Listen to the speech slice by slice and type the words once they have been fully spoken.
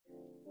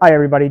Hi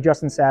everybody,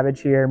 Justin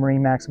Savage here,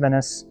 MarineMax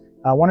Venice.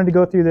 Wanted to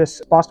go through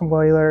this Boston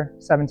Whaler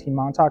 17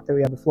 Montauk that we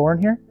have the floor in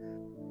here.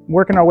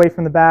 Working our way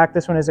from the back,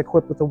 this one is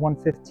equipped with a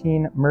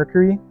 115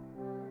 Mercury.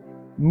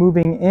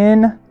 Moving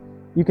in,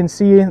 you can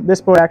see this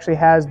boat actually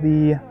has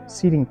the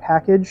seating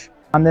package.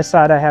 On this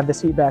side I have the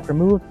seat back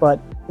removed, but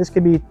this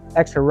could be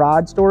extra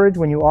rod storage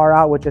when you are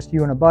out with just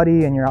you and a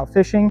buddy and you're out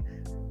fishing.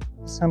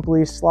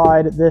 Simply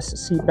slide this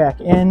seat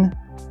back in,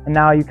 and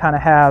now you kind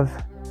of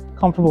have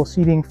comfortable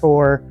seating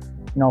for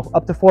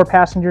up to 4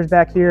 passengers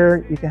back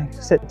here. You can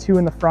sit 2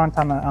 in the front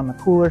on the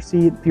cooler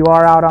seat. If you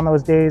are out on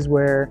those days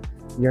where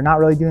you're not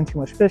really doing too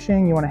much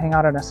fishing, you want to hang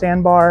out on a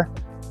sandbar,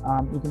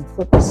 you can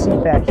flip the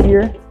seat back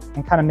here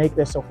and kind of make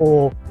this a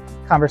whole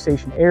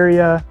conversation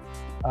area.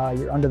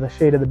 You're under the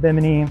shade of the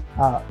bimini.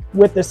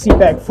 With the seat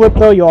back flip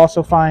though, you'll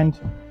also find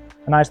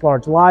a nice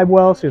large live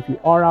well, so if you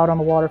are out on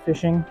the water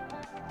fishing,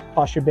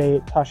 toss your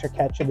bait, toss your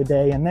catch of the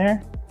day in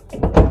there.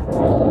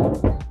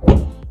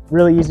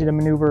 Really easy to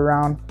maneuver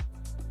around.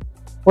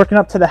 Working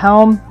up to the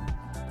helm,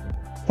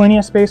 plenty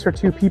of space for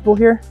 2 people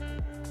here.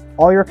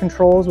 All your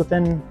controls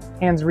within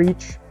hand's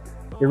reach.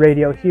 Your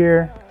radio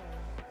here,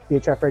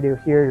 VHF radio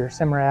here, your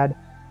Simrad,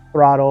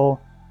 throttle,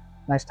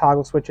 nice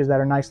toggle switches that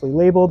are nicely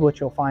labeled, which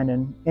you'll find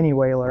in any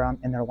whaler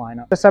in their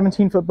lineup. A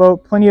 17-foot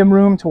boat, plenty of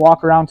room to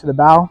walk around to the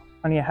bow,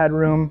 plenty of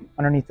headroom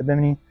underneath the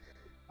bimini.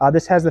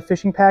 This has the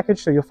fishing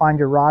package, so you'll find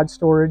your rod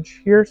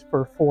storage here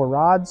for 4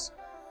 rods.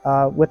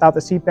 Without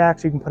the seat back,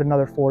 so you can put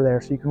another 4 there,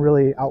 so you can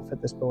really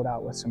outfit this boat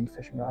out with some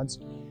fishing rods.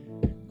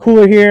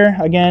 Cooler here,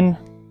 again,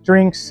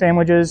 drinks,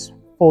 sandwiches,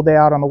 full day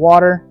out on the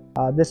water.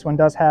 This one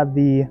does have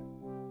the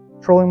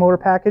trolling motor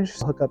package.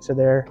 Hookups are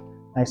there,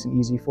 nice and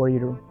easy for you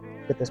to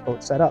get this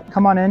boat set up.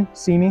 Come on in,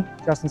 see me,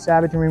 Justin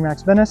Savage and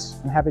MarineMax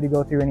Venice. I'm happy to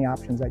go through any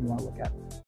options that you want to look at.